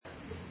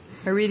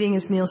Our reading,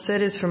 as Neil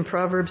said, is from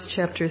Proverbs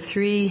chapter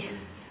 3,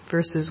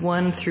 verses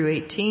 1 through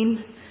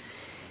 18.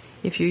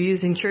 If you're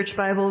using church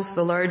Bibles,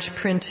 the large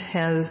print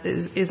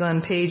is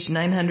on page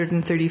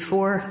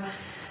 934,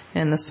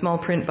 and the small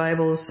print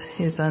Bibles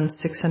is on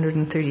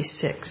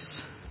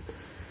 636.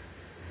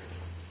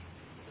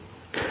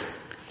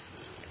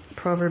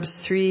 Proverbs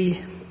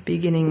 3,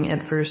 beginning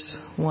at verse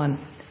 1.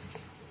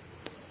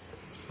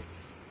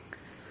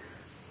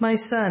 My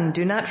son,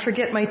 do not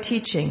forget my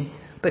teaching,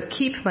 but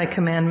keep my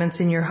commandments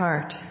in your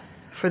heart,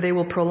 for they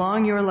will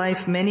prolong your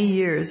life many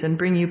years and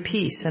bring you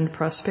peace and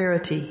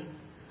prosperity.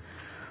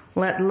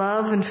 Let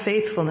love and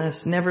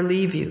faithfulness never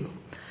leave you.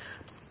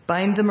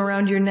 Bind them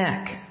around your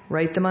neck,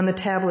 write them on the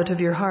tablet of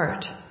your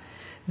heart.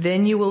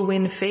 Then you will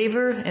win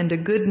favor and a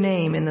good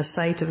name in the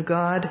sight of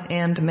God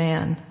and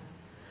man.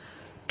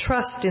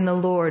 Trust in the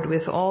Lord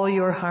with all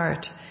your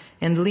heart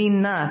and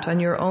lean not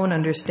on your own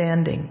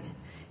understanding.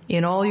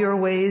 In all your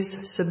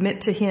ways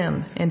submit to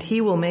him, and he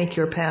will make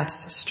your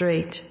paths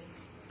straight.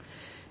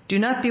 Do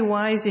not be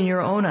wise in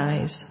your own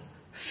eyes.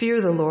 Fear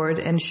the Lord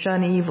and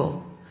shun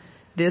evil.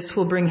 This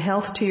will bring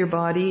health to your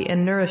body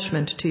and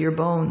nourishment to your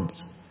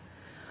bones.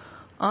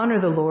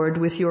 Honor the Lord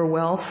with your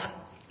wealth,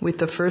 with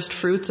the first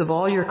fruits of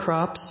all your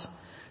crops.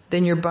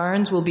 Then your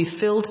barns will be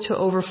filled to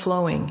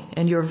overflowing,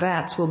 and your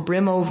vats will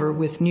brim over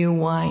with new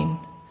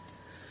wine.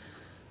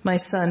 My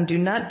son, do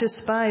not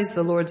despise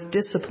the Lord's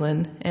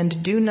discipline,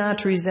 and do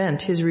not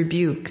resent his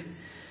rebuke,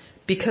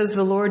 because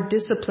the Lord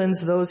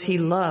disciplines those he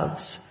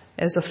loves,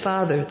 as a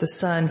father the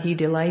son he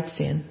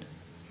delights in.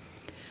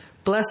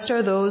 Blessed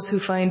are those who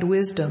find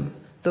wisdom,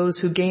 those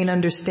who gain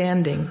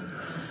understanding,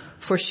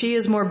 for she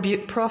is more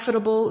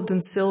profitable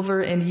than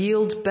silver and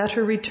yields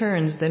better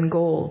returns than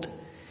gold.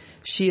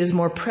 She is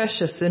more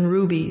precious than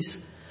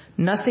rubies.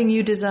 Nothing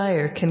you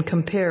desire can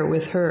compare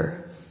with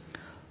her.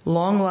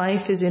 Long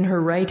life is in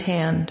her right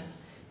hand.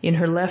 In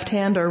her left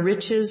hand are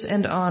riches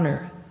and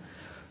honor.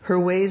 Her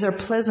ways are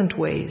pleasant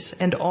ways,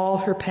 and all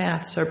her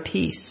paths are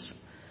peace.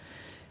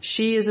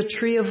 She is a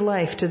tree of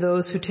life to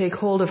those who take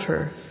hold of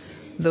her.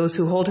 Those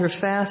who hold her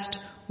fast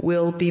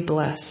will be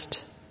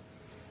blessed.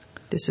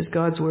 This is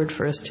God's word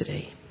for us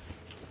today.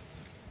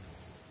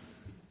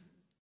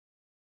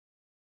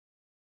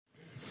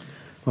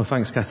 Well,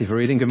 thanks, Kathy, for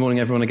reading. Good morning,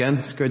 everyone, again.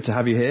 It's good to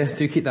have you here.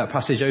 Do keep that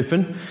passage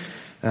open.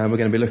 We're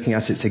going to be looking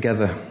at it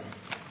together.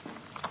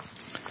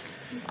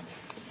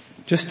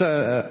 Just,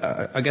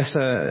 I guess,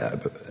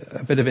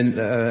 a bit of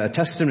a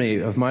testimony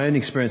of my own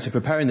experience of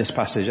preparing this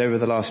passage over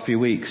the last few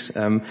weeks.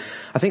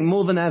 I think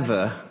more than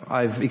ever,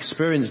 I've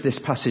experienced this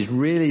passage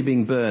really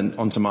being burnt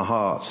onto my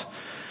heart.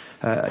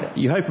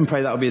 You hope and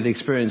pray that will be the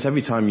experience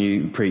every time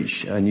you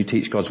preach and you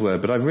teach God's word,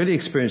 but I've really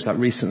experienced that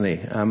recently.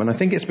 And I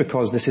think it's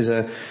because this is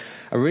a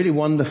really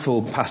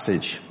wonderful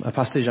passage, a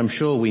passage I'm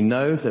sure we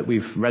know that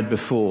we've read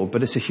before,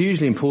 but it's a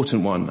hugely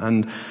important one.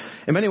 And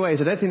in many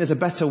ways, I don't think there's a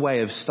better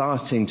way of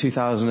starting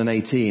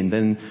 2018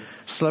 than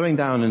slowing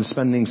down and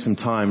spending some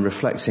time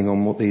reflecting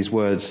on what these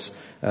words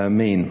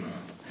mean.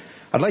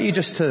 I'd like you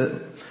just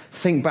to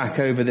think back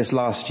over this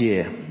last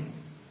year,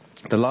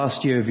 the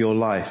last year of your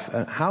life.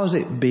 How's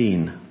it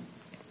been?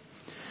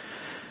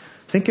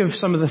 Think of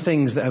some of the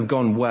things that have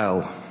gone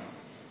well.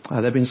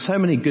 There have been so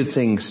many good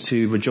things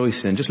to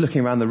rejoice in. Just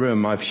looking around the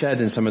room, I've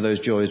shared in some of those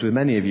joys with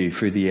many of you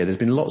through the year. There's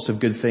been lots of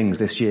good things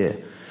this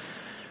year.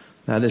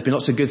 There's been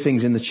lots of good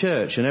things in the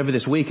church. And over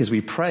this week as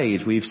we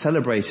prayed, we've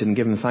celebrated and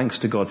given thanks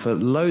to God for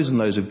loads and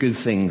loads of good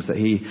things that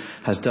he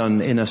has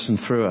done in us and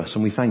through us.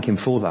 And we thank him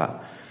for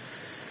that.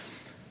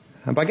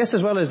 But I guess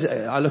as well as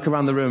I look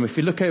around the room, if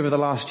you look over the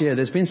last year,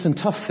 there's been some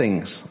tough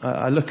things.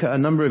 I look at a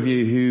number of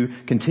you who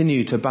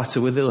continue to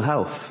battle with ill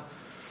health.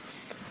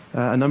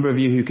 A number of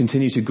you who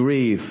continue to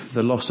grieve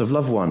the loss of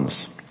loved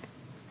ones.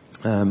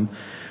 I'm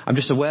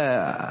just aware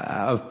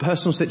of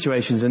personal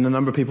situations in a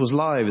number of people's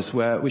lives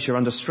which are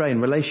under strain,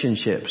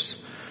 relationships,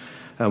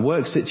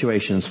 work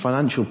situations,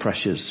 financial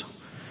pressures.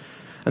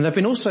 And there have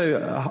been also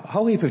a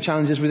whole heap of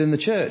challenges within the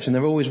church, and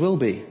there always will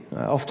be.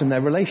 Often they're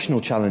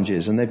relational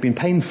challenges, and they've been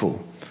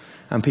painful,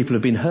 and people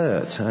have been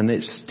hurt, and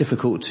it's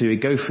difficult to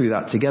go through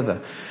that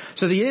together.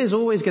 So the year is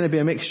always going to be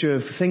a mixture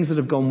of things that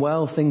have gone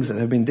well, things that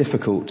have been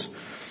difficult.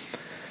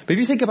 But if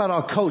you think about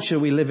our culture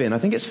we live in, I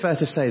think it's fair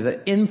to say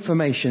that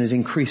information is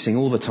increasing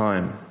all the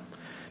time.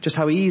 Just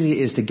how easy it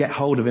is to get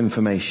hold of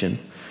information.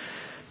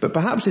 But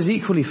perhaps it's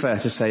equally fair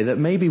to say that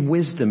maybe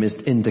wisdom is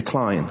in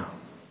decline.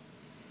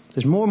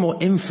 There's more and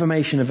more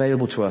information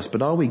available to us,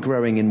 but are we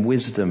growing in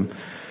wisdom?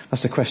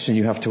 That's a question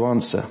you have to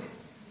answer.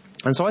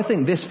 And so I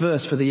think this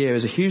verse for the year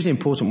is a hugely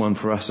important one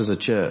for us as a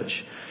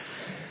church.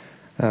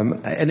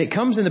 And it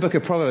comes in the book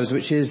of Proverbs,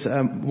 which is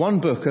one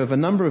book of a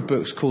number of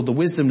books called the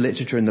wisdom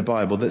literature in the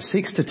Bible that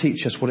seeks to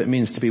teach us what it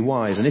means to be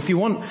wise. And if you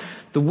want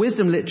the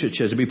wisdom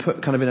literature to be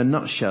put kind of in a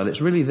nutshell,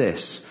 it's really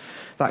this,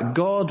 that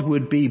God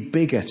would be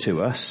bigger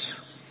to us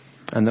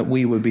and that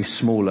we would be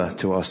smaller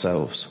to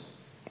ourselves.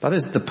 That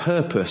is the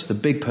purpose, the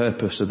big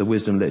purpose of the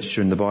wisdom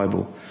literature in the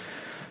Bible.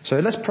 So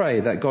let's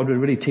pray that God would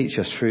really teach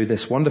us through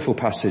this wonderful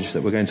passage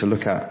that we're going to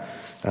look at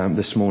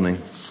this morning.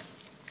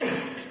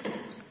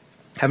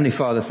 Heavenly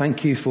Father,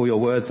 thank you for your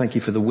word. Thank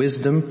you for the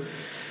wisdom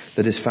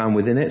that is found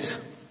within it.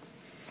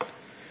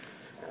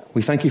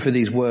 We thank you for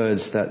these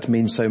words that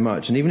mean so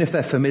much. And even if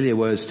they're familiar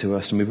words to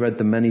us and we've read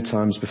them many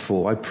times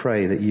before, I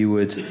pray that you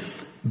would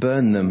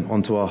burn them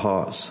onto our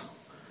hearts.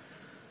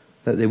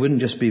 That they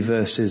wouldn't just be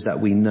verses that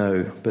we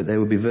know, but they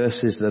would be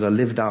verses that are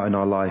lived out in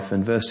our life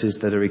and verses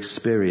that are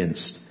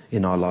experienced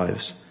in our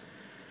lives.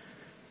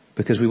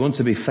 Because we want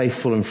to be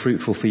faithful and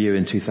fruitful for you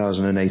in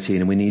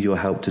 2018, and we need your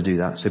help to do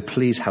that. So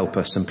please help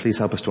us, and please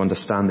help us to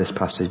understand this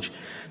passage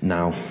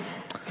now.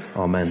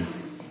 Amen.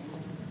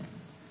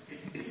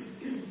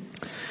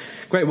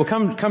 Great, we'll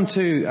come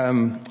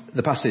to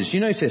the passage. You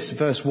notice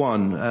verse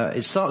 1,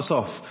 it starts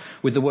off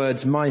with the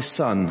words, my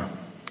son.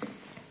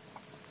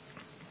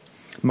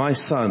 My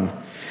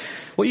son.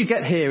 What you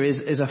get here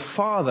is a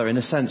father, in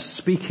a sense,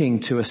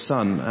 speaking to a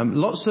son.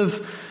 Lots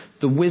of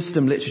the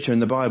wisdom literature in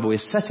the Bible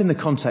is set in the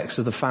context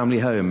of the family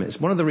home. It's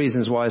one of the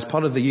reasons why, as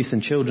part of the youth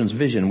and children's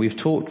vision, we've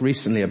talked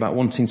recently about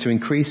wanting to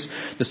increase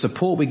the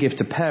support we give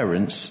to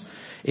parents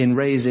in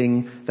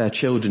raising their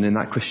children in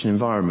that Christian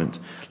environment.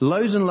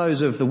 Loads and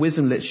loads of the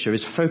wisdom literature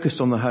is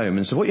focused on the home.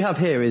 And so what you have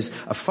here is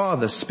a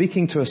father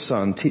speaking to a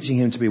son, teaching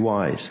him to be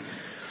wise.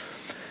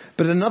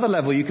 But at another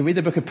level, you can read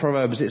the book of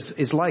Proverbs.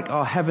 It's like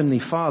our Heavenly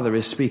Father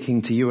is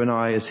speaking to you and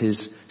I as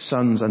his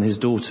sons and his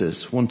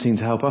daughters, wanting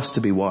to help us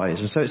to be wise.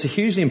 And so it's a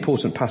hugely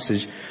important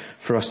passage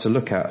for us to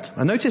look at.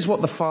 And notice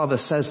what the father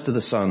says to the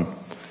son.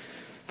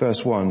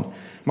 Verse 1,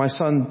 my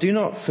son, do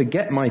not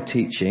forget my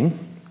teaching,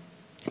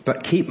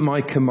 but keep my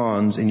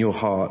commands in your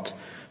heart,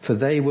 for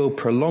they will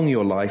prolong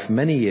your life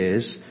many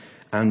years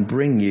and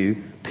bring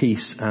you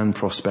peace and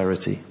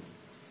prosperity.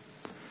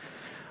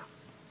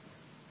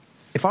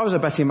 If I was a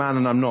betting man,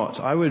 and I'm not,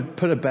 I would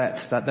put a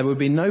bet that there would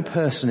be no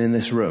person in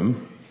this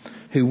room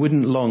who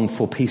wouldn't long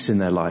for peace in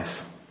their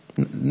life.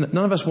 None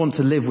of us want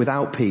to live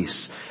without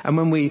peace. And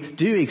when we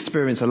do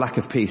experience a lack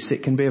of peace,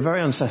 it can be a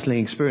very unsettling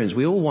experience.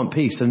 We all want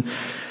peace. And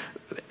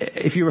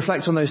if you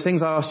reflect on those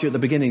things I asked you at the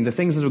beginning, the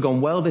things that have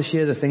gone well this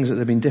year, the things that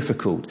have been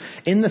difficult,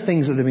 in the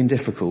things that have been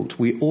difficult,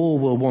 we all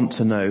will want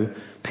to know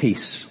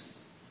peace.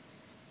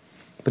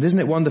 But isn't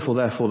it wonderful,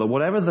 therefore, that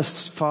whatever the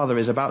father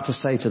is about to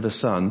say to the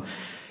son,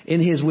 in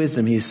his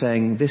wisdom, he's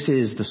saying this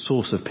is the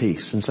source of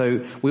peace. And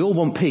so we all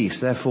want peace,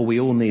 therefore we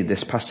all need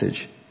this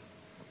passage.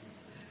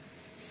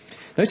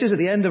 Notice at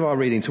the end of our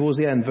reading, towards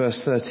the end,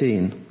 verse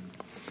 13,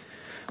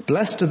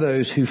 blessed are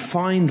those who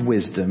find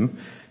wisdom,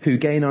 who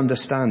gain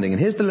understanding.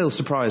 And here's the little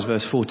surprise,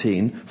 verse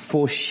 14,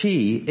 for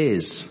she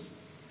is.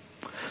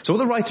 So what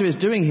the writer is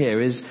doing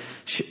here is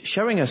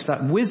showing us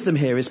that wisdom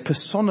here is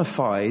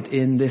personified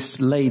in this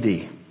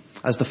lady.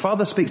 As the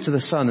father speaks to the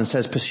son and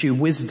says, pursue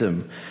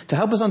wisdom, to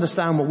help us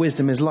understand what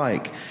wisdom is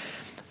like,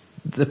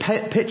 the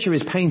picture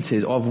is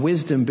painted of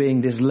wisdom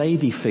being this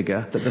lady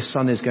figure that the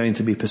son is going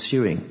to be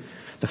pursuing.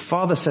 The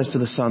father says to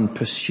the son,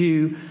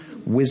 pursue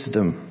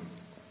wisdom.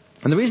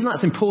 And the reason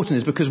that's important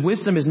is because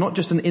wisdom is not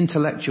just an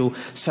intellectual,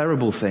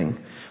 cerebral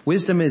thing.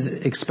 Wisdom is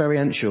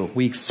experiential.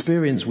 We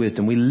experience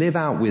wisdom. We live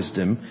out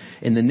wisdom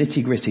in the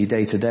nitty-gritty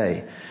day to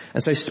day.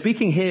 And so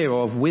speaking here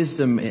of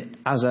wisdom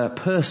as a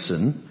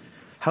person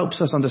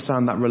helps us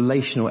understand that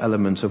relational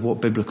element of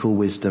what biblical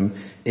wisdom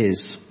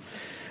is.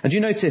 And you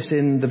notice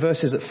in the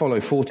verses that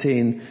follow,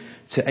 14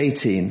 to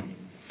 18,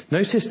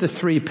 notice the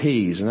 3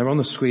 P's, and they're on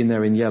the screen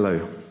there in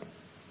yellow.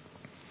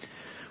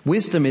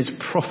 Wisdom is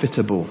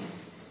profitable.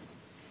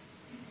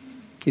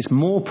 It's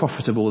more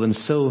profitable than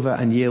silver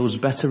and yields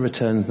better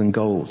returns than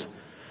gold.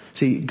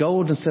 See,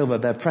 gold and silver,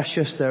 they're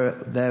precious, they're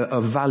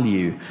of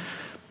value.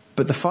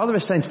 But the father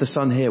is saying to the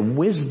son here,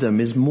 wisdom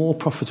is more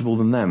profitable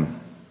than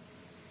them.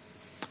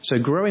 So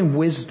growing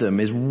wisdom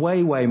is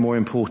way, way more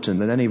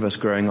important than any of us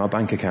growing our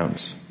bank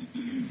accounts.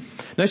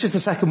 Notice the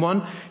second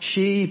one,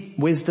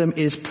 wisdom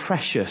is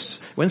precious.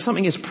 When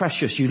something is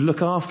precious, you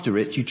look after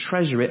it, you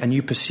treasure it, and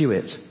you pursue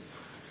it.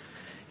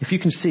 If you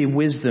can see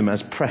wisdom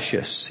as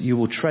precious, you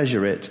will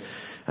treasure it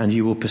and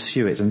you will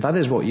pursue it. And that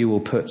is what you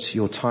will put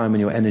your time and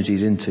your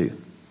energies into.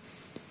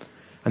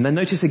 And then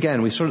notice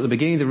again, we saw at the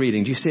beginning of the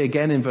reading, do you see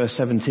again in verse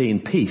 17,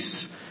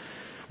 peace.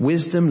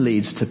 Wisdom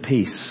leads to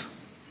peace.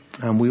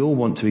 And we all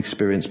want to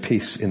experience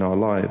peace in our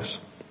lives.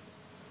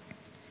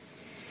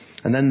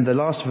 And then the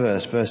last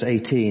verse, verse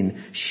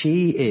 18,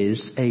 she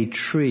is a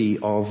tree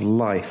of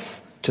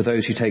life to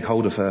those who take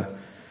hold of her.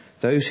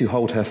 Those who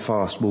hold her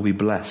fast will be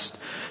blessed.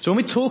 So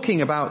when we're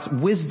talking about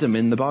wisdom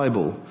in the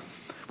Bible,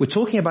 we're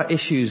talking about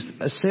issues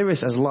as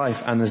serious as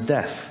life and as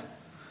death.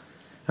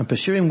 And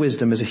pursuing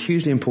wisdom is a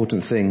hugely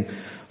important thing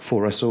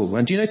for us all.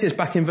 And do you notice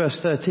back in verse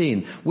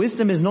 13,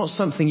 wisdom is not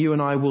something you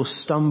and I will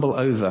stumble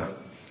over.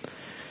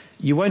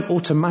 You won't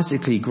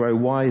automatically grow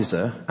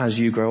wiser as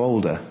you grow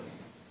older.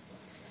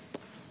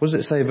 What does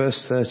it say,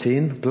 verse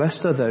 13?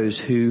 Blessed are those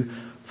who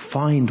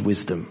find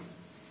wisdom.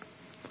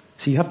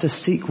 So you have to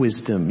seek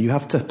wisdom. You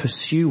have to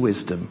pursue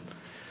wisdom.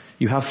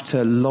 You have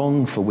to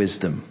long for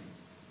wisdom.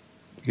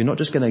 You're not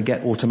just going to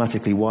get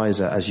automatically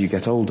wiser as you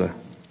get older.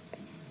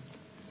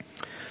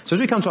 So as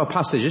we come to our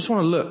passage, I just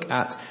want to look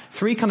at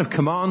three kind of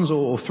commands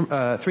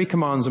three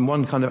commands and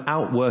one kind of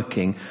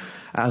outworking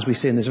as we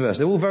see in this verse.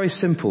 They're all very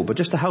simple, but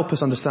just to help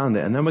us understand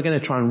it. And then we're going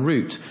to try and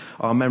root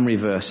our memory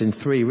verse in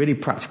three really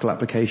practical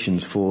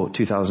applications for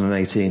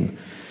 2018.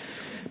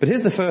 But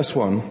here's the first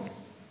one.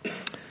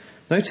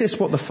 Notice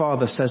what the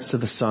Father says to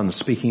the Son,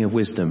 speaking of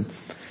wisdom.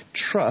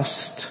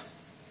 Trust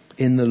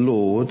in the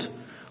Lord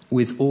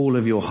with all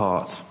of your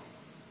heart.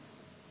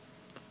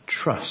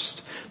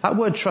 Trust. That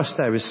word trust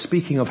there is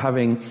speaking of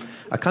having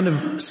a kind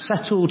of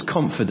settled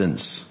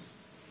confidence.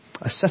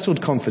 A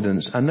settled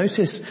confidence. And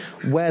notice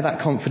where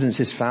that confidence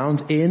is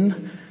found: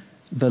 in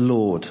the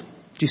Lord. Do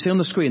you see on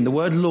the screen? The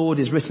word Lord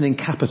is written in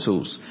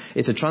capitals.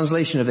 It's a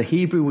translation of the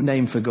Hebrew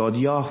name for God,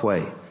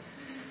 Yahweh.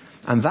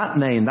 And that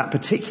name, that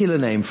particular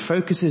name,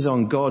 focuses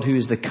on God who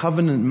is the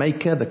covenant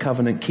maker, the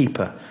covenant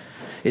keeper.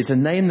 It's a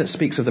name that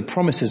speaks of the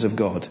promises of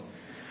God.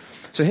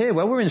 So here,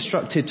 where we're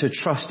instructed to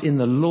trust in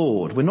the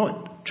Lord, we're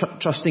not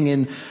trusting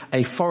in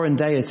a foreign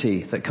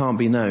deity that can't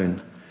be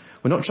known.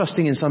 We're not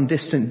trusting in some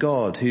distant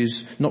God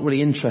who's not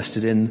really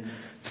interested in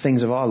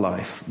things of our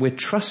life. We're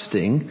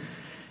trusting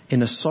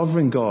in a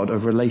sovereign God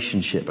of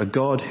relationship, a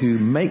God who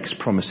makes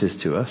promises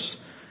to us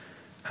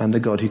and a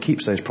God who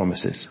keeps those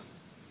promises.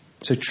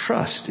 So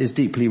trust is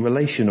deeply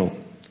relational.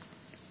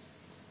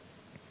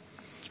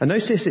 And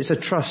notice it's a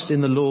trust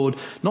in the Lord,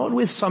 not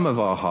with some of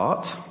our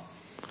heart,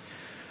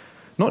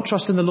 not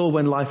trust in the Lord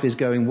when life is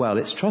going well.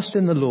 It's trust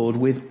in the Lord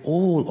with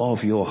all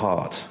of your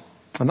heart.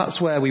 And that's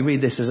where we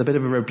read this as a bit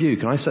of a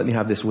rebuke, and I certainly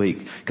have this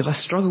week, because I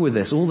struggle with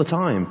this all the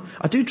time.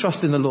 I do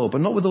trust in the Lord,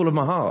 but not with all of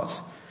my heart.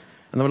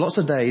 And there are lots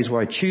of days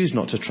where I choose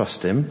not to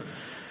trust him,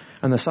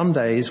 and there are some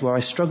days where I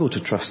struggle to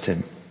trust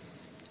him.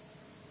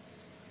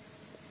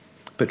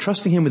 But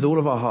trusting him with all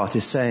of our heart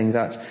is saying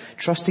that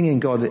trusting in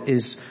God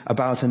is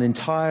about an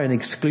entire and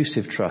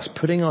exclusive trust,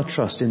 putting our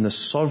trust in the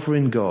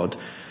sovereign God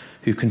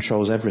who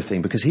controls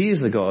everything, because he is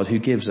the God who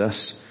gives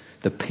us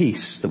the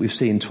peace that we've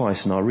seen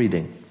twice in our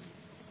reading.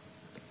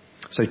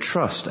 So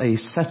trust, a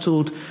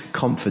settled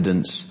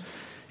confidence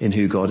in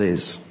who God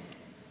is.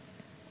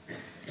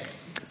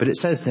 But it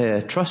says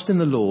here, trust in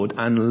the Lord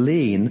and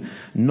lean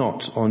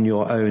not on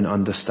your own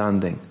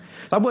understanding.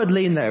 That word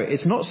lean there,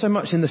 it's not so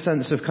much in the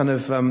sense of kind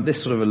of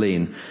this sort of a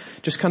lean,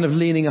 just kind of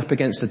leaning up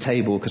against the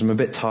table because I'm a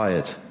bit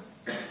tired.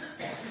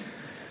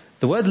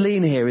 The word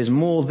lean here is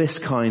more this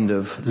kind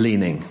of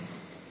leaning.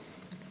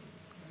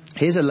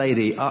 Here's a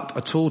lady up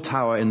a tall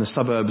tower in the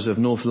suburbs of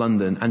North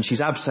London, and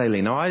she's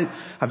abseiling. Now, I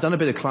have done a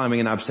bit of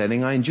climbing and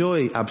abseiling. I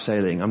enjoy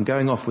abseiling. I'm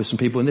going off with some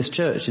people in this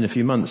church in a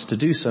few months to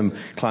do some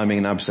climbing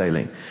and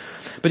abseiling.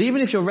 But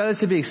even if you're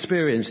relatively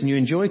experienced and you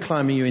enjoy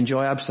climbing, you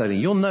enjoy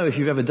abseiling, you'll know if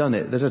you've ever done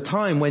it. There's a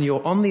time when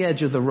you're on the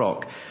edge of the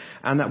rock,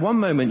 and at one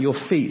moment your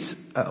feet,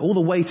 all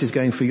the weight is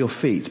going through your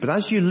feet. But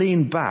as you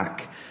lean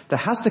back, there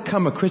has to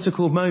come a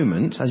critical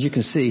moment, as you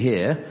can see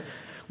here,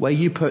 where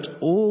you put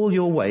all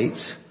your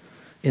weight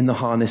in the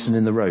harness and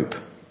in the rope.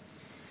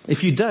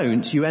 If you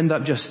don't, you end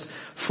up just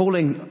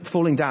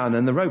falling down,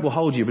 and the rope will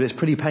hold you, but it's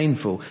pretty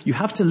painful. You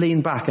have to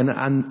lean back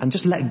and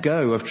just let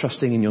go of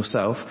trusting in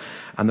yourself,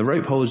 and the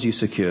rope holds you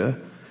secure,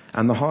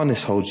 and the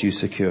harness holds you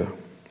secure.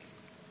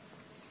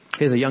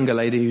 Here's a younger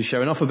lady who's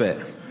showing off a bit.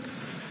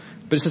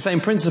 But it's the same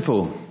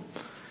principle.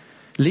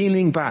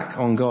 Leaning back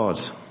on God.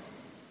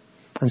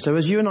 And so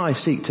as you and I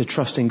seek to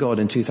trust in God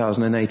in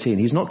 2018,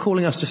 he's not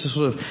calling us just to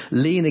sort of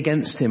lean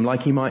against him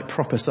like he might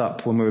prop us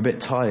up when we're a bit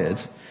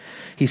tired.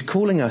 He's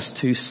calling us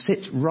to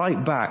sit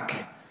right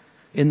back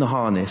in the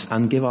harness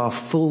and give our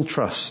full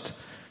trust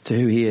to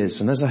who he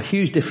is. And there's a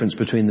huge difference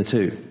between the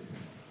two.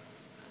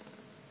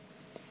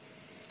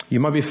 You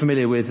might be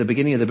familiar with the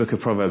beginning of the book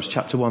of Proverbs,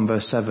 chapter 1,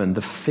 verse 7.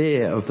 The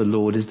fear of the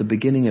Lord is the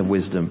beginning of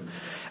wisdom.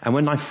 And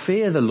when I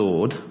fear the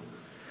Lord,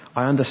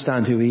 I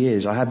understand who he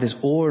is. I have this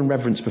awe and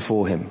reverence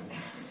before him.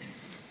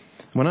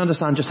 When I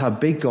understand just how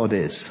big God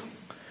is,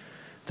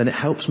 then it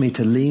helps me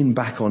to lean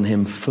back on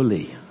him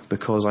fully,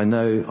 because I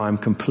know I'm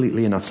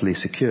completely and utterly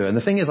secure. And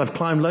the thing is, I've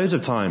climbed loads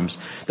of times.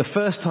 The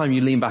first time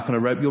you lean back on a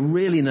rope, you're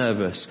really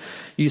nervous.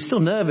 You're still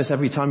nervous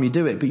every time you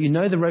do it, but you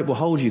know the rope will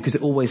hold you because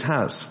it always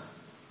has.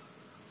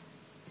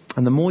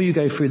 And the more you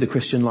go through the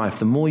Christian life,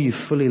 the more you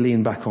fully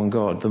lean back on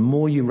God, the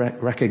more you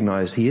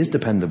recognize he is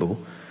dependable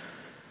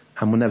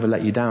and will never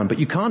let you down. But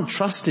you can't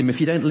trust him if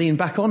you don't lean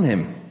back on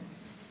him.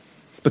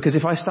 Because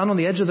if I stand on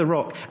the edge of the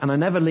rock and I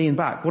never lean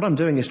back, what I'm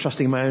doing is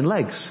trusting my own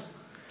legs.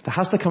 There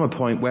has to come a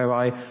point where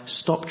I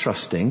stop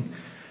trusting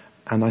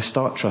and I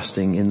start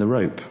trusting in the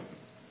rope.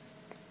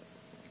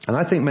 And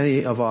I think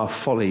many of our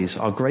follies,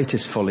 our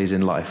greatest follies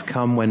in life,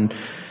 come when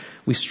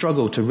we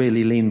struggle to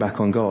really lean back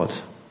on God.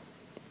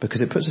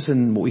 Because it puts us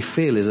in what we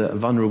feel is a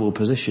vulnerable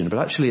position, but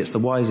actually it's the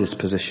wisest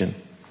position.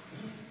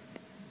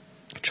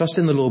 Trust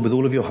in the Lord with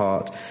all of your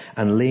heart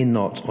and lean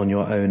not on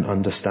your own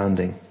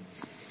understanding.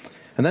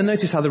 And then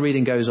notice how the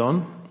reading goes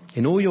on.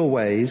 In all your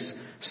ways,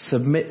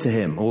 submit to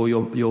him. Or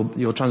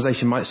your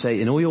translation might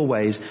say, in all your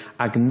ways,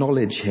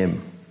 acknowledge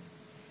him.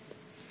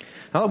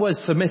 Now, that word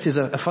submit is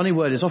a funny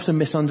word. It's often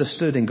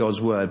misunderstood in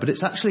God's word, but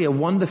it's actually a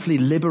wonderfully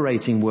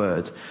liberating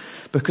word,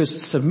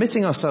 because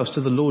submitting ourselves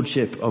to the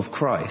lordship of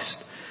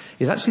Christ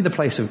is actually the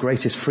place of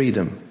greatest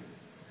freedom.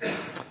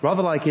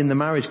 Rather like in the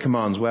marriage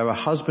commands, where a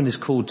husband is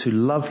called to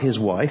love his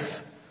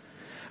wife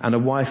and a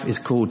wife is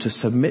called to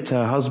submit to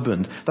her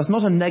husband. That's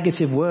not a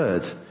negative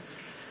word,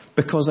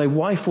 because a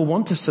wife will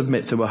want to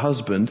submit to a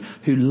husband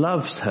who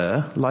loves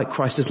her like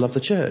Christ has loved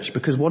the church.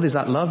 Because what is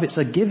that love? It's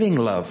a giving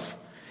love.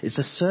 It's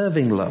a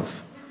serving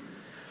love.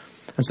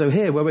 And so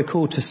here, where we're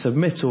called to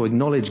submit or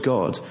acknowledge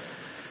God,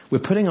 we're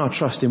putting our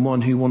trust in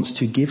one who wants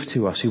to give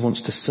to us, who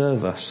wants to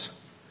serve us.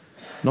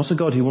 Not a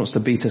God who wants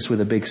to beat us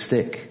with a big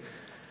stick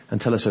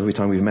and tell us every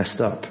time we've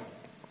messed up.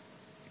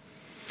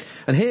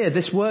 And here,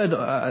 this word,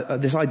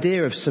 this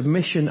idea of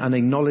submission and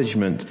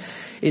acknowledgement,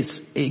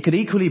 it could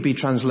equally be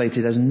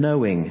translated as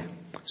knowing.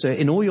 So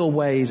in all your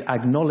ways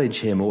acknowledge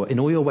him, or in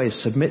all your ways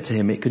submit to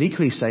him. It could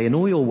equally say in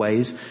all your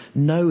ways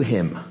know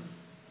him.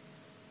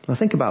 Now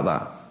think about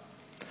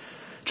that.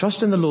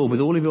 Trust in the Lord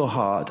with all of your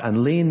heart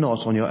and lean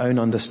not on your own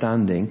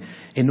understanding.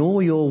 In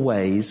all your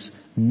ways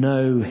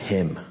know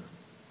him.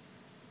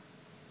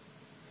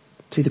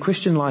 See, the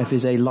Christian life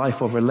is a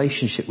life of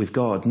relationship with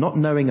God, not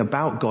knowing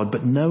about God,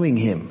 but knowing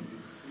him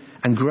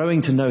and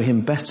growing to know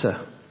him better.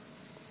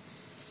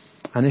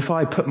 And if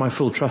I put my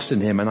full trust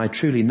in him and I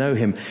truly know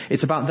him,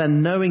 it's about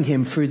then knowing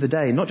him through the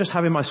day, not just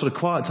having my sort of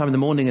quiet time in the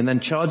morning and then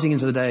charging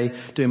into the day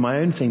doing my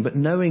own thing, but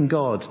knowing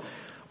God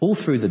all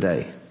through the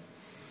day,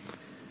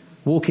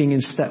 walking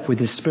in step with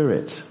his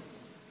Spirit,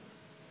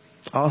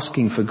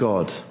 asking for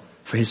God,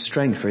 for his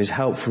strength, for his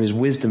help, for his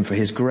wisdom, for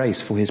his grace,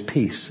 for his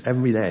peace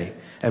every day.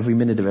 Every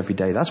minute of every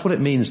day. That's what it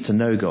means to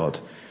know God.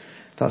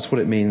 That's what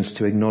it means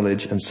to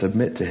acknowledge and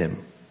submit to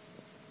him.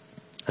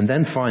 And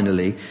then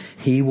finally,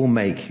 he will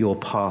make your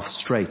path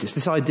straight. It's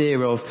this idea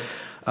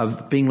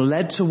of being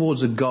led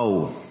towards a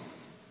goal.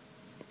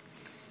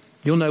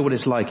 You'll know what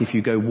it's like if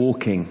you go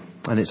walking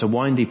and it's a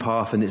windy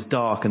path and it's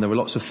dark and there are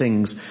lots of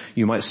things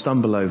you might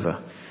stumble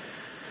over.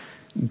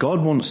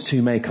 God wants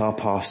to make our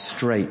path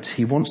straight.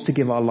 He wants to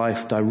give our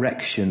life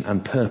direction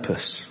and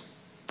purpose.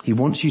 He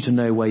wants you to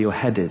know where you're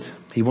headed.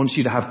 He wants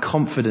you to have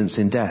confidence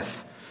in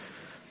death.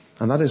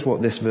 And that is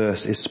what this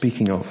verse is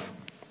speaking of.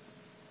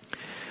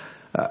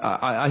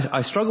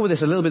 I struggled with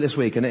this a little bit this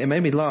week, and it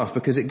made me laugh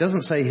because it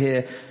doesn't say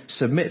here,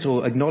 submit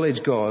or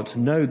acknowledge God,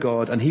 know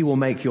God, and he will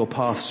make your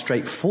path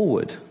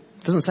straightforward.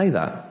 It doesn't say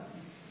that.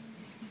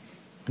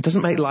 It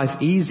doesn't make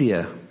life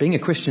easier. Being a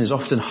Christian is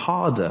often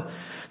harder.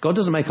 God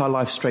doesn't make our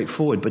life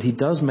straightforward, but he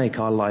does make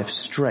our life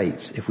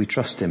straight if we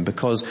trust him,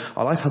 because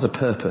our life has a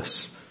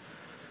purpose.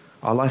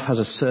 Our life has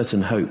a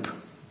certain hope.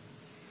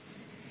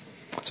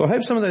 So I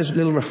hope some of those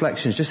little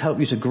reflections just help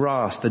you to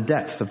grasp the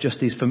depth of just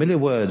these familiar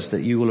words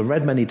that you will have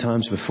read many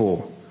times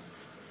before.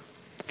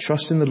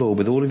 Trust in the Lord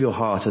with all of your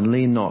heart and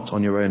lean not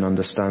on your own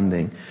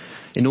understanding.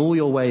 In all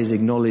your ways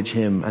acknowledge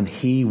him and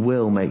he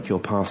will make your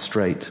path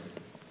straight.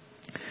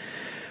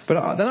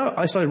 But then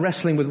I started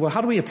wrestling with, well,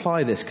 how do we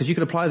apply this? Because you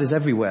could apply this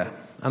everywhere.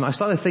 And I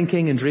started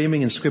thinking and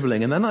dreaming and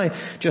scribbling. And then I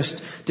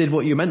just did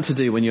what you're meant to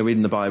do when you're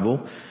reading the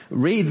Bible.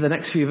 Read the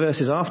next few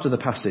verses after the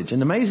passage.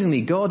 And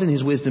amazingly, God in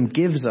his wisdom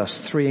gives us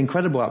 3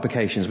 incredible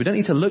applications. We don't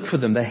need to look for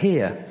them. They're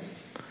here.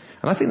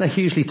 And I think they're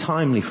hugely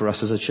timely for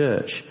us as a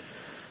church.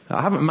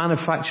 I haven't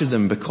manufactured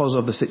them because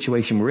of the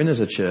situation we're in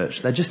as a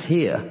church. They're just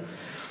here.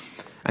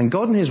 And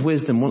God in his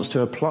wisdom wants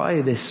to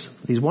apply these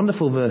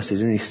wonderful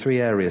verses in these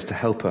 3 areas to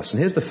help us. And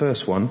here's the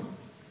first one.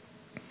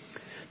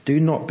 Do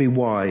not be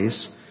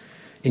wise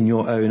in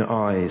your own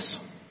eyes.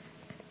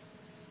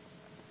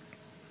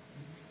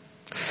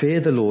 Fear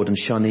the Lord and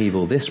shun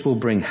evil. This will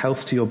bring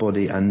health to your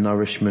body and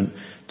nourishment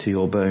to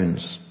your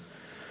bones.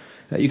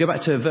 You go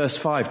back to verse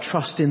 5.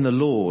 Trust in the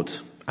Lord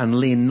and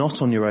lean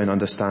not on your own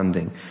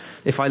understanding.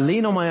 If I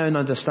lean on my own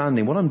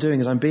understanding, what I'm doing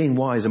is I'm being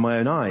wise in my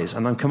own eyes.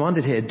 And I'm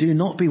commanded here, do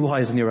not be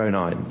wise in your own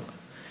eye.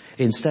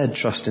 Instead,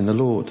 trust in the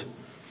Lord.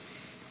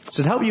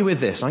 So to help you with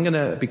this, I'm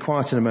going to be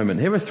quiet in a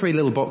moment. Here are 3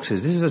 little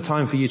boxes. This is a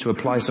time for you to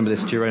apply some of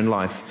this to your own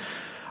life.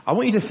 I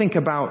want you to think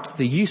about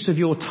the use of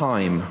your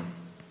time,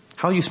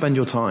 how you spend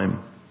your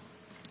time.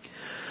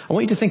 I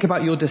want you to think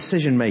about your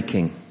decision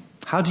making.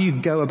 How do you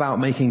go about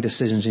making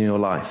decisions in your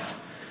life?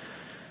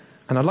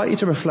 And I'd like you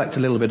to reflect a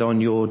little bit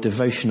on your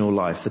devotional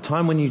life, the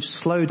time when you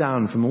slow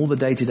down from all the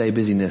day-to-day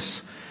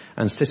busyness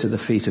and sit at the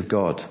feet of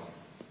God.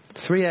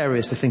 3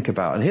 areas to think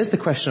about. And here's the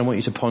question I want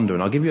you to ponder,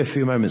 and I'll give you a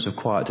few moments of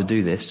quiet to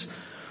do this.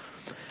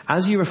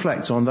 As you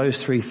reflect on those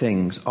 3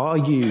 things, are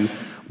you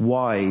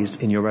wise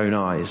in your own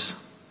eyes?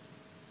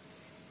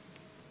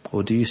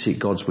 Or do you seek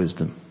God's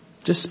wisdom?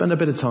 Just spend a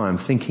bit of time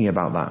thinking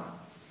about that.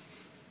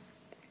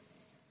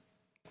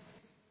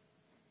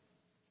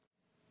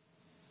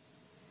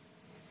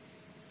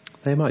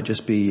 They might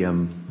just be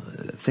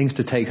things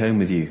to take home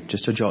with you,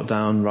 just to jot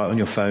down, write on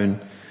your phone,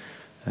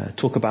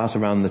 talk about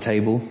around the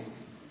table,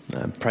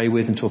 pray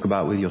with and talk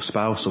about with your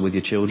spouse or with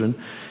your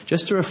children,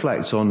 just to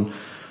reflect on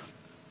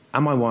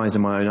Am I wise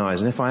in my own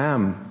eyes? And if I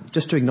am,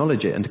 just to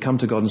acknowledge it and to come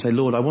to God and say,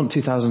 Lord, I want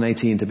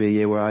 2018 to be a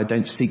year where I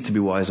don't seek to be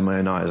wise in my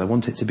own eyes. I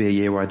want it to be a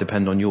year where I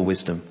depend on your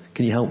wisdom.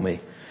 Can you help me?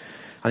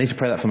 I need to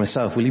pray that for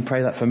myself. Will you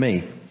pray that for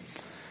me?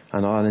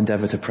 And I'll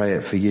endeavour to pray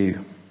it for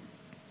you.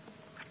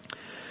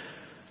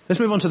 Let's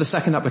move on to the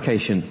second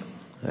application.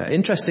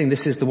 Interesting,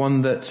 this is the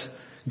one that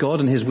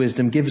God and his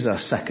wisdom gives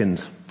us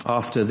second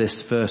after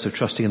this verse of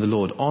trusting in the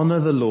Lord.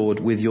 Honour the Lord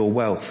with your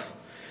wealth.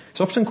 It's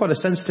often quite a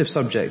sensitive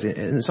subject.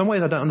 In some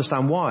ways I don't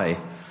understand why.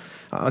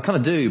 I kind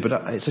of do,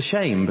 but it's a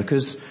shame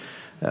because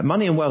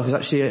money and wealth is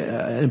actually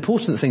an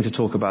important thing to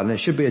talk about, and it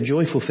should be a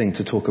joyful thing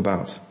to talk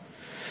about.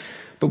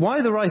 But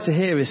why the writer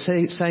here is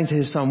saying to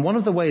his son, one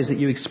of the ways that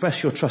you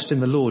express your trust in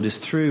the Lord is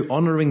through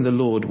honouring the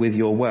Lord with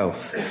your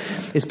wealth.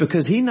 It's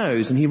because he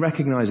knows and he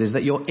recognises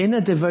that your inner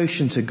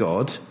devotion to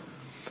God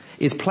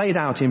is played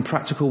out in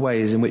practical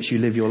ways in which you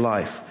live your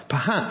life.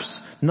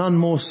 Perhaps none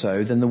more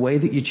so than the way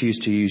that you choose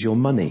to use your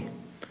money.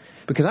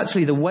 Because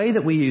actually the way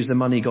that we use the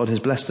money God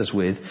has blessed us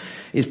with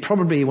is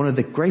probably one of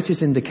the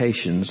greatest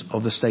indications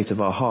of the state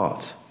of our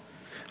heart.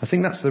 I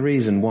think that's the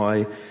reason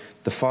why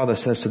the Father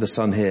says to the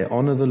Son here,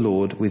 honour the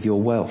Lord with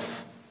your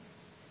wealth.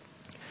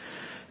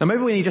 Now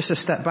maybe we need just to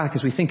step back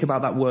as we think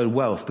about that word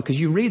wealth, because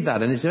you read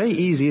that and it's very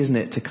easy, isn't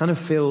it, to kind of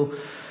feel,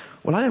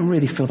 well, I don't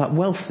really feel that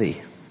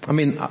wealthy. I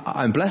mean,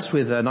 I'm blessed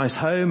with a nice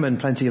home and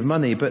plenty of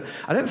money, but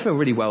I don't feel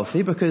really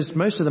wealthy because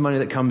most of the money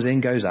that comes in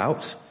goes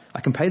out. I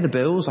can pay the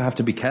bills, I have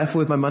to be careful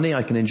with my money,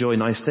 I can enjoy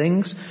nice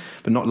things,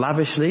 but not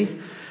lavishly.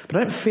 But I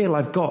don't feel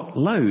I've got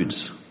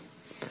loads.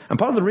 And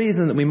part of the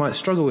reason that we might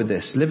struggle with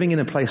this, living in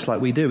a place like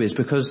we do, is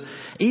because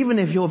even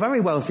if you're very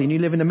wealthy and you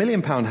live in £1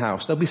 million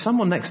house, there'll be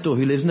someone next door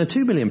who lives in a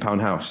 £2 million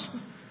house.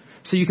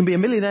 So you can be a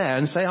millionaire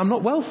and say, I'm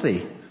not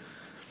wealthy.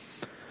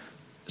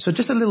 So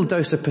just a little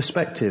dose of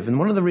perspective. And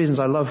one of the reasons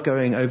I love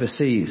going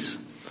overseas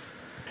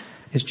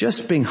is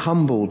just being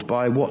humbled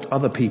by what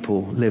other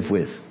people live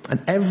with.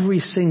 And every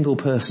single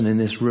person in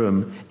this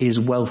room is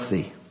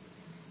wealthy.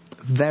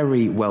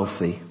 Very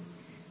wealthy.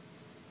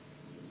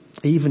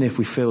 Even if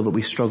we feel that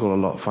we struggle a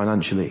lot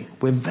financially.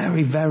 We're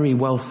very, very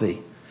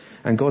wealthy.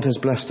 And God has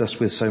blessed us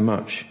with so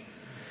much.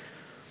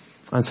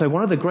 And so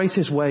one of the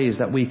greatest ways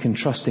that we can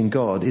trust in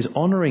God is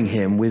honouring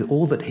him with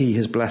all that he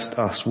has blessed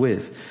us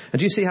with. And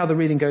do you see how the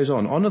reading goes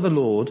on? Honour the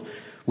Lord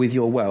with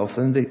your wealth.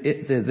 And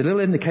the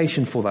little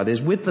indication for that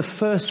is with the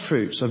first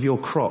fruits of your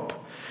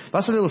crop.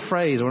 That's a little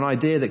phrase or an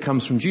idea that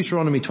comes from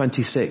Deuteronomy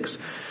 26,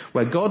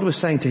 where God was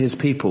saying to his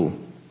people,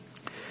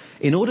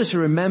 in order to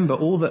remember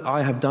all that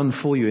I have done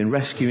for you in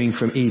rescuing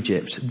from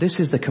Egypt, this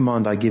is the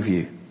command I give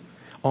you.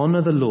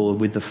 Honour the Lord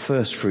with the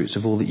first fruits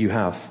of all that you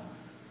have.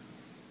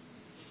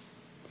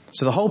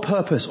 So the whole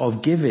purpose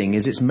of giving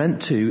is it's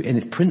meant to, in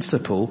its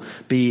principle,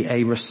 be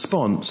a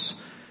response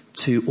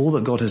to all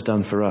that God has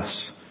done for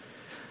us.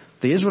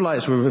 The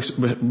Israelites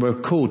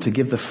were called to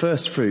give the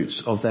first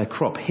fruits of their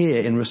crop here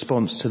in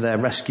response to their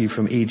rescue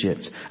from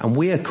Egypt. And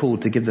we are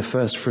called to give the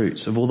first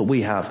fruits of all that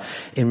we have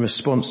in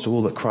response to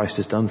all that Christ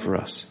has done for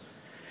us.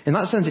 In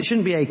that sense, it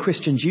shouldn't be a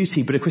Christian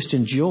duty, but a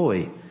Christian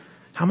joy.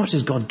 How much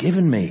has God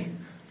given me?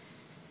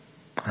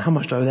 How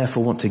much do I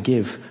therefore want to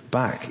give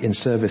back in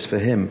service for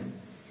him?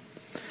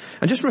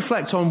 And just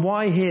reflect on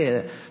why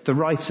here the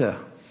writer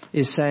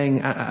is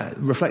saying,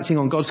 reflecting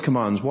on God's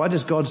commands. Why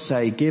does God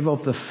say, give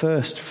of the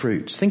first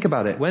fruits? Think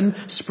about it.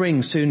 When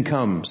spring soon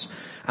comes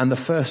and the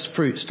first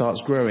fruit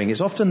starts growing,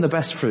 it's often the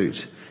best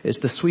fruit. It's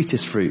the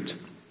sweetest fruit.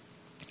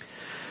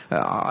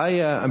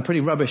 I'm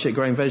pretty rubbish at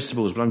growing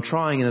vegetables, but I'm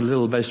trying in a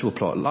little vegetable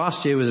plot.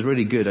 Last year was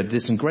really good. I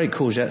did some great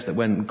courgettes that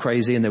went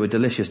crazy and they were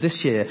delicious.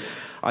 This year,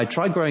 I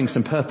tried growing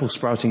some purple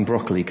sprouting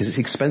broccoli because it's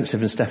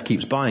expensive and Steph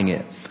keeps buying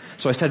it.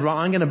 So I said, right,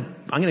 I'm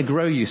going to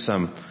grow you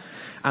some.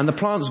 And the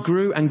plants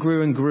grew and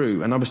grew and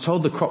grew. And I was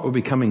told the crop would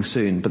be coming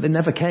soon, but they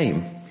never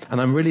came. And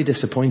I'm really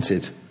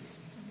disappointed.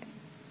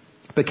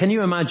 But can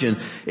you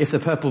imagine if the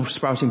purple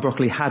sprouting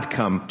broccoli had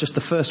come, just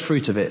the first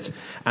fruit of it,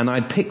 and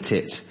I'd picked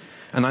it,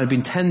 and I'd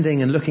been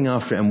tending and looking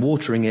after it and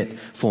watering it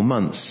for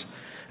months.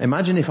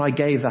 Imagine if I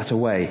gave that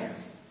away.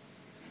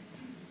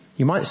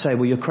 You might say,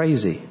 well, you're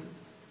crazy.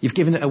 You've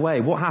given it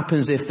away. What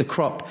happens if the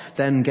crop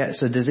then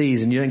gets a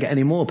disease and you don't get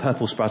any more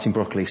purple sprouting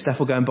broccoli? Steph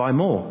will go and buy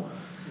more.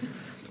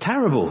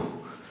 Terrible.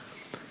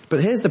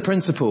 But here's the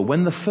principle.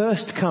 When the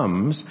first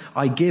comes,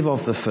 I give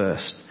of the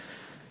first.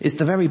 It's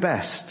the very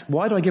best.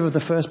 Why do I give of the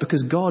first?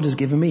 Because God has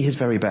given me his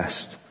very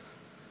best.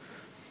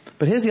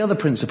 But here's the other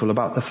principle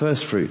about the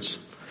first fruits.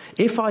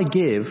 If I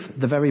give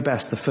the very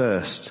best, the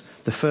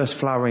first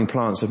flowering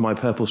plants of my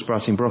purple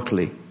sprouting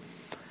broccoli,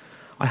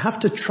 I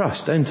have to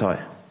trust, don't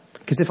I?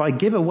 Because if I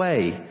give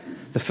away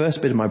the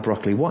first bit of my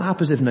broccoli, what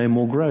happens if no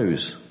more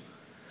grows?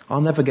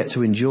 I'll never get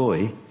to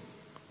enjoy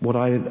what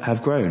I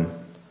have grown.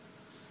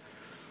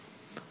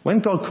 When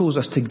God calls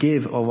us to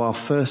give of our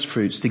first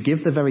fruits, to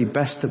give the very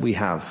best that we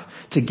have,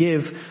 to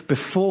give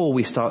before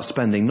we start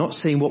spending, not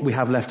seeing what we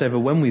have left over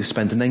when we've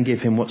spent and then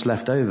give him what's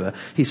left over,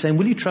 he's saying,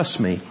 will you trust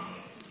me?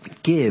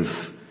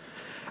 Give.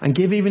 And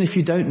give even if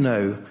you don't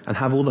know and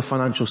have all the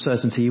financial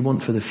certainty you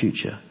want for the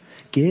future.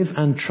 Give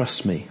and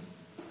trust me.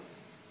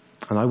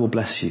 and I will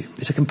bless you.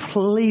 It's a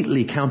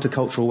completely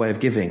countercultural way of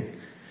giving.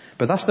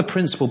 But that's the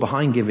principle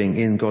behind giving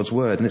in God's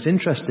word. And it's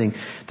interesting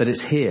that it's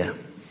here.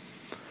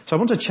 So I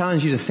want to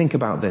challenge you to think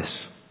about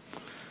this.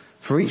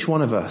 For each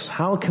one of us,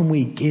 how can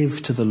we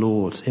give to the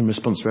Lord in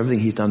response to everything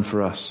he's done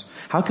for us?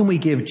 How can we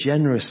give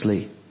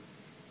generously?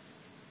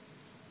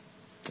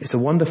 It's a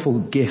wonderful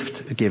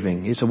gift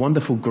giving. It's a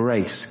wonderful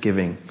grace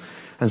giving.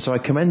 And so I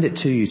commend it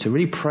to you to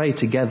really pray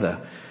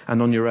together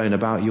and on your own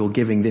about your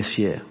giving this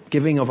year.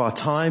 Giving of our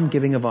time,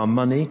 giving of our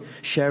money,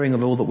 sharing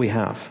of all that we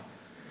have.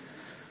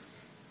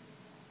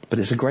 But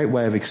it's a great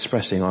way of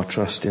expressing our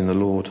trust in the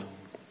Lord.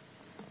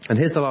 And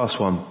here's the last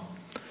one.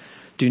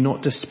 Do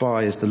not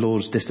despise the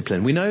Lord's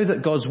discipline. We know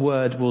that God's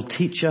word will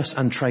teach us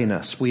and train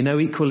us. We know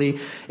equally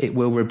it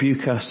will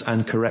rebuke us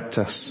and correct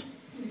us.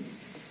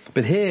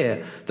 But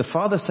here, the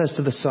Father says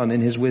to the Son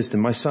in his wisdom,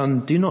 my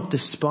son, do not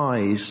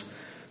despise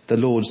the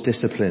Lord's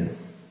discipline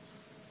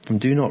and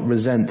do not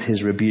resent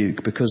his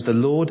rebuke, because the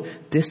Lord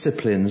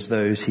disciplines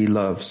those he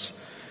loves,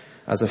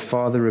 as a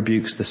father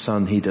rebukes the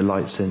son he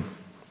delights in.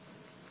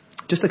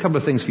 Just a couple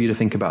of things for you to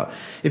think about.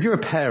 If you're a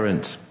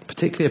parent,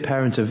 particularly a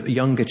parent of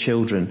younger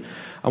children,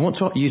 I want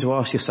you to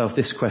ask yourself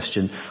this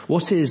question.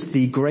 What is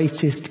the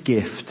greatest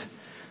gift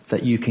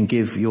that you can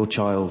give your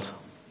child?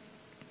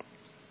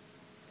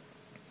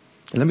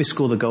 And let me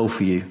score the goal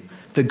for you.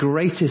 The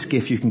greatest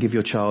gift you can give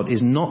your child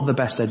is not the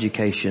best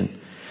education,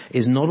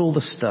 is not all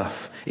the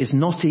stuff, it's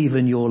not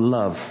even your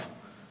love,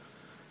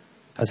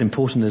 as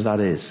important as that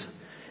is.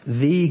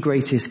 The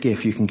greatest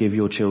gift you can give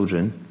your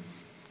children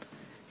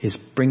is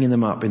bringing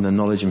them up in the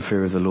knowledge and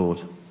fear of the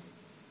Lord.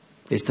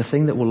 It's the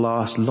thing that will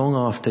last long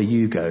after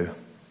you go.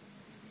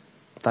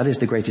 That is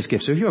the greatest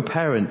gift. So if you're a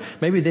parent,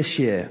 maybe this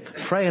year,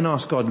 pray and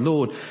ask God,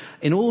 Lord,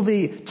 in all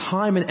the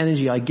time and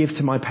energy I give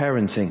to my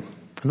parenting,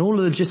 and all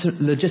the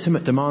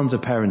legitimate demands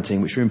of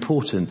parenting, which are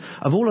important,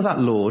 of all of that,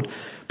 Lord,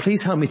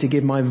 please help me to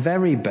give my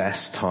very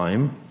best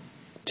time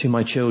to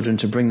my children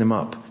to bring them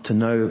up to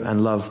know and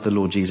love the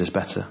Lord Jesus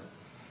better.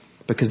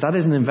 Because that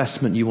is an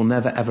investment you will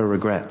never ever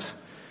regret.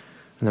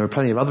 And there are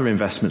plenty of other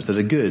investments that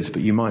are good,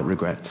 but you might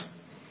regret.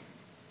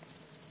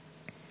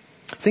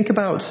 Think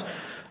about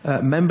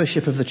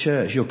membership of the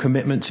church, your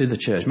commitment to the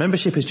church.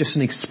 Membership is just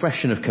an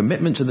expression of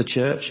commitment to the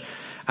church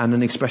and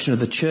an expression of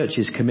the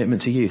church's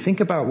commitment to you.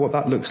 Think about what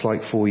that looks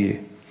like for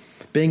you.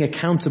 Being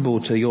accountable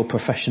to your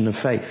profession of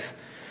faith.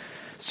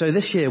 So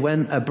this year,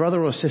 when a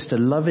brother or sister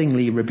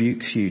lovingly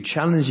rebukes you,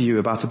 challenges you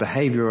about a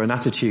behavior or an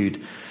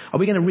attitude, are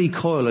we going to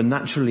recoil and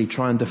naturally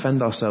try and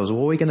defend ourselves?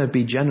 Or are we going to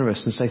be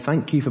generous and say,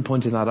 thank you for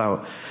pointing that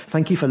out.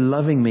 Thank you for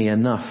loving me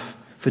enough,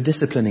 for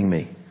disciplining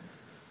me.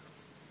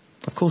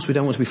 Of course, we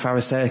don't want to be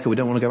Pharisaical. We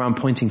don't want to go around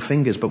pointing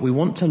fingers, but we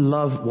want to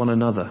love one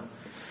another.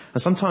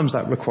 And sometimes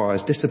that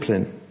requires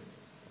discipline.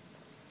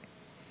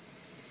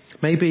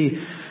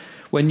 Maybe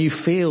when you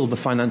feel the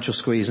financial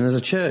squeeze, and as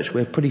a church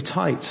we're pretty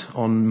tight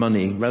on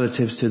money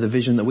relative to the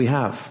vision that we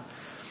have.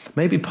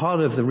 Maybe part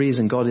of the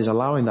reason God is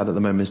allowing that at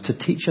the moment is to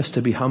teach us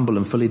to be humble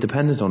and fully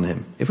dependent on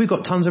him. If we've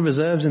got tons of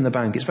reserves in the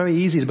bank, it's very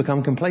easy to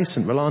become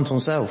complacent, reliant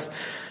on self.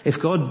 If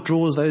God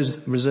draws those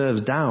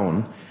reserves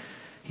down,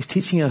 he's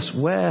teaching us,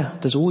 where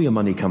does all your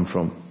money come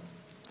from?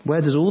 Where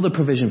does all the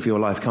provision for your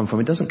life come from?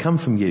 It doesn't come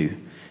from you.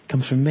 It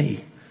comes from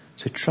me.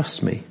 So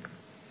trust me.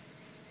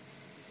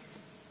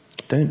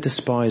 Don't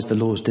despise the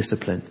Lord's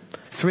discipline.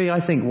 3, I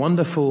think,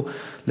 wonderful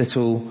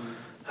little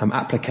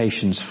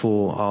applications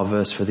for our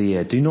verse for the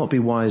year. Do not be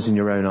wise in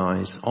your own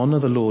eyes. Honor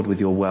the Lord with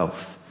your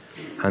wealth.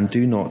 And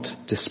do not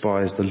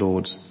despise the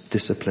Lord's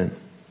discipline.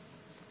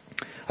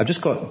 I've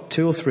just got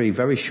 2 or 3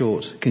 very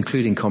short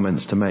concluding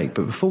comments to make.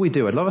 But before we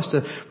do, I'd love us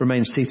to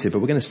remain seated,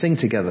 but we're going to sing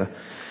together.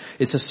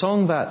 It's a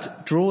song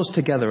that draws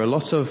together a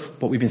lot of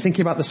what we've been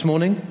thinking about this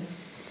morning.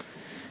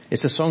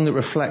 It's a song that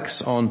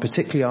reflects on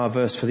particularly our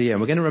verse for the year.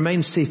 And we're going to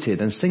remain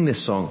seated and sing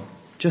this song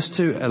just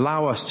to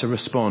allow us to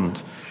respond.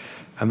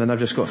 And then I've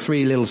just got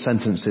 3 little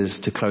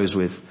sentences to close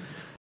with.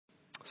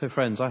 So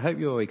friends, I hope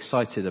you're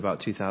excited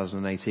about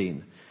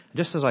 2018.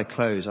 Just as I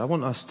close, I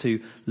want us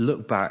to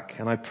look back.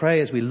 And I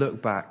pray as we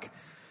look back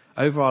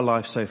over our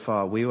life so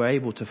far, we were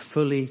able to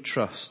fully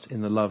trust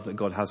in the love that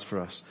God has for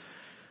us.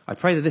 I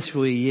pray that this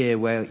will be a year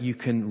where you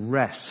can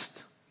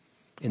rest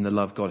in the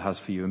love God has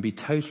for you and be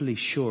totally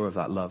sure of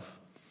that love.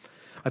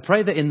 I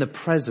pray that in the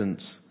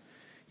present,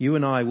 you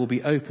and I will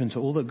be open to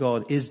all that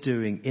God is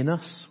doing in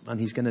us and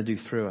he's going to do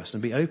through us,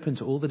 and be open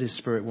to all that his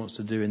Spirit wants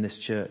to do in this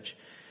church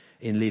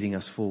in leading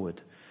us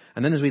forward.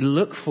 And then as we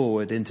look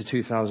forward into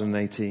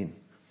 2018,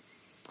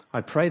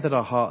 I pray that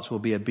our hearts will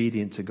be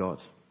obedient to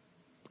God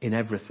in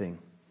everything,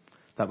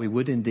 that we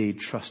would indeed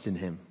trust in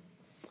him.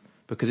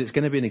 Because it's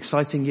going to be an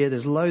exciting year.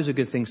 There's loads of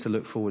good things to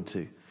look forward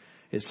to.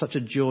 It's such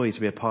a joy to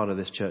be a part of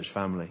this church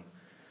family.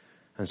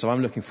 And so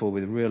I'm looking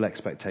forward with real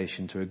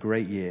expectation to a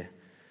great year,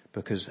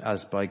 because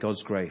as by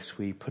God's grace,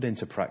 we put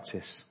into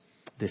practice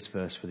this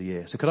verse for the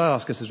year. So could I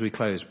ask us as we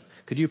close,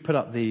 could you put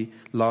up the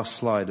last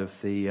slide of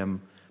the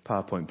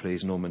PowerPoint,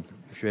 please, Norman,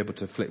 if you're able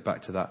to flick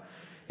back to that.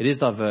 It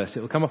is our verse.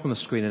 It will come up on the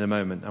screen in a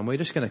moment. And we're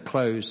just going to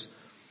close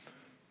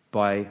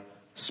by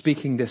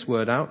speaking this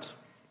word out.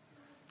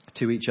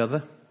 to each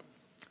other.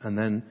 And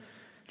then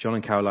John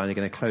and Caroline are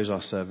going to close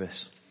our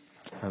service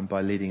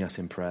by leading us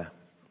in prayer.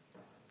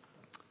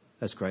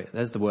 That's great.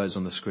 There's the words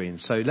on the screen.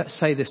 So let's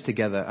say this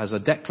together as a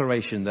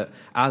declaration that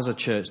as a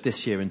church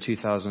this year in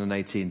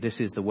 2018, this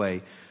is the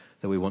way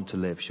that we want to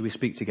live. Should we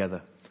speak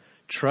together?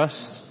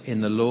 Trust in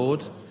the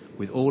Lord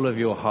with all of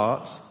your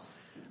heart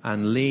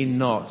and lean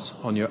not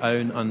on your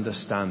own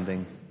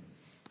understanding.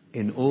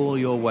 In all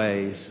your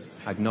ways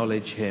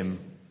acknowledge him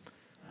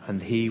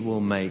and he will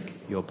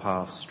make your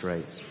path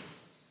straight.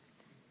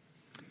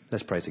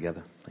 Let's pray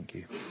together. Thank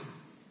you.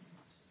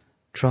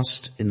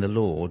 Trust in the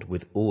Lord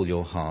with all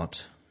your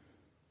heart.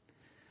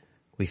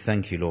 We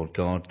thank you, Lord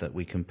God, that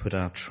we can put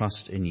our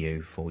trust in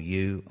you, for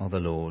you are the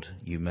Lord.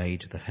 You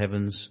made the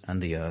heavens and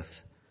the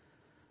earth.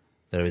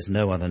 There is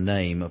no other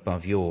name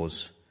above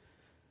yours.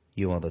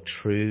 You are the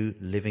true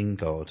living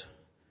God,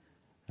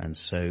 and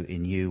so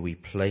in you we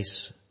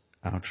place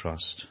our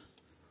trust,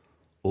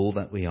 all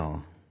that we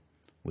are,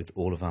 with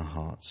all of our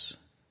hearts.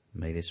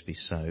 May this be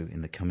so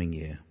in the coming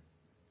year.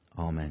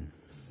 Amen.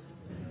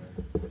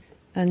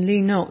 And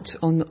lean not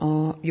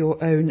on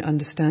your own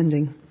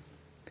understanding.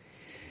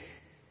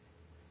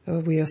 Oh,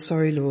 we are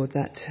sorry, Lord,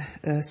 that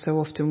so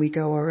often we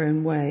go our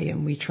own way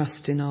and we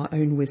trust in our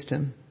own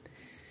wisdom.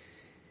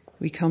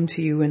 We come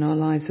to you when our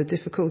lives are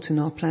difficult and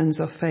our plans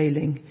are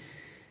failing.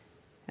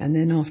 And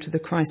then after the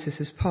crisis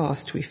has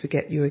passed, we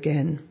forget you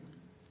again.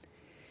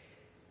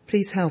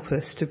 Please help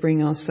us to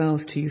bring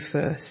ourselves to you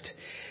first,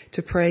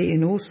 to pray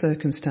in all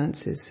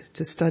circumstances,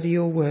 to study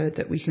your word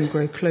that we can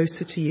grow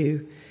closer to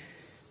you,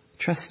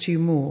 trust you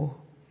more,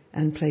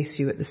 and place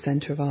you at the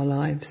centre of our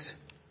lives.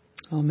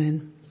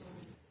 Amen.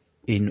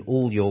 In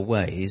all your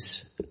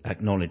ways,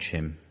 acknowledge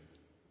him.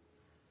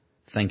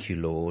 Thank you,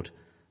 Lord,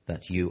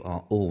 that you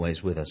are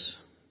always with us.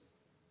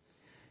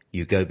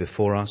 You go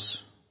before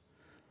us.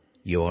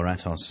 You are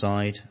at our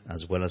side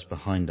as well as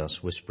behind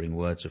us, whispering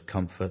words of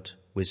comfort,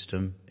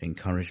 wisdom,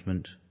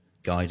 encouragement,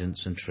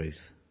 guidance and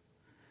truth.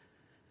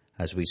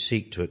 As we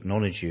seek to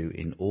acknowledge you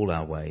in all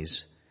our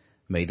ways,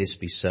 may this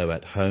be so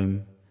at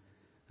home,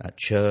 at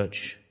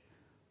church,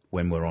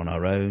 when we're on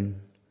our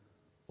own,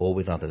 or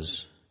with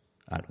others,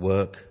 at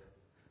work,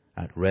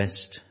 at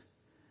rest,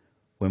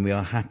 when we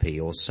are happy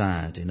or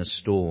sad, in a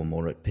storm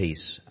or at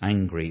peace,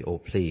 angry or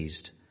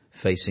pleased,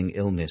 facing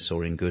illness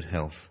or in good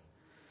health,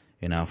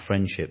 in our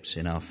friendships,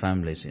 in our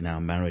families, in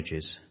our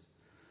marriages.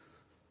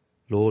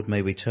 Lord,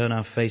 may we turn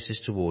our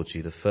faces towards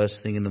you the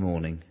first thing in the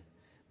morning.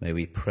 May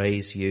we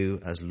praise you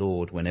as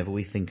Lord whenever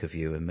we think of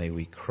you, and may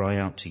we cry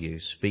out to you,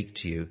 speak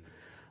to you,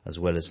 as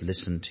well as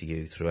listen to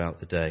you throughout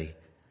the day,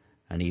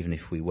 and even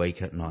if we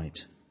wake at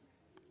night.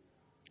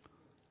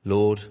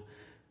 Lord,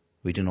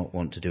 we do not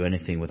want to do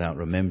anything without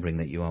remembering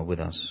that you are with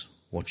us,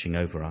 watching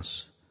over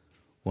us,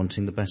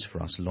 wanting the best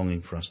for us,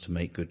 longing for us to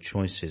make good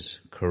choices,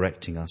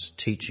 correcting us,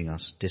 teaching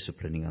us,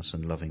 disciplining us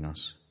and loving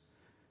us.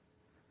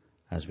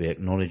 As we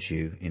acknowledge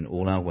you in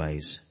all our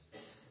ways,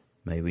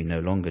 may we no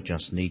longer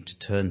just need to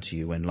turn to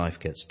you when life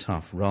gets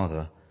tough.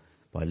 Rather,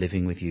 by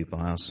living with you by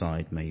our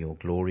side, may your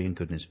glory and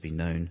goodness be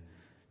known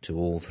to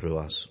all through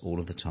us all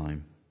of the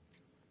time.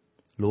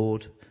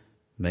 Lord,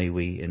 may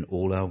we in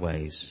all our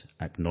ways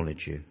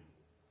acknowledge you.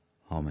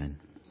 Amen.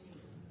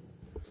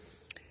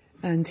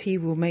 And he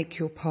will make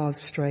your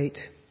paths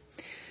straight.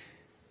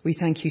 We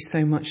thank you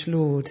so much,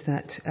 Lord,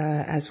 that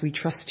as we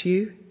trust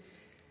you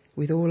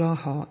with all our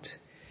heart,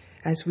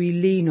 as we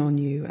lean on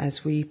you,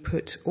 as we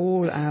put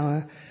all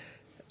our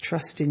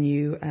trust in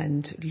you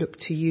and look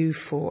to you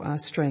for our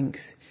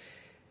strength,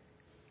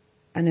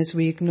 and as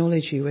we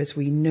acknowledge you, as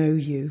we know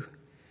you,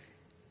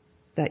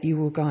 that you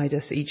will guide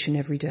us each and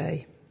every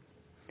day.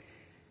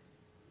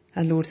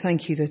 And Lord,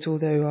 thank you that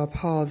although our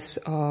paths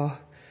are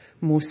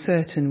more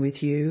certain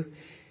with you,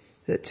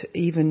 that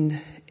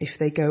even if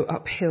they go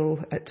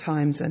uphill at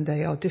times and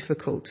they are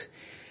difficult,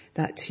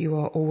 that you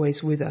are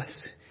always with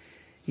us.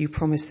 You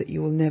promise that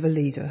you will never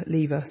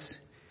leave us.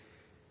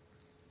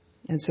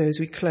 And so as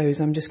we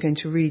close, I'm just going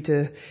to read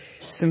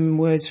some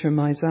words from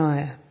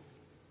Isaiah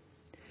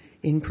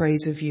in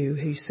praise of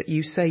you.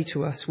 You say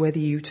to us, whether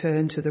you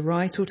turn to the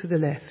right or to the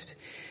left,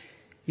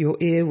 your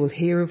ear will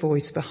hear a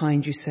voice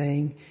behind you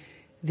saying,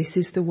 "This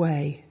is the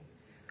way,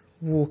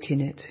 walk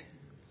in it."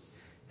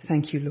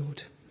 Thank you,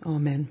 Lord.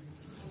 Amen.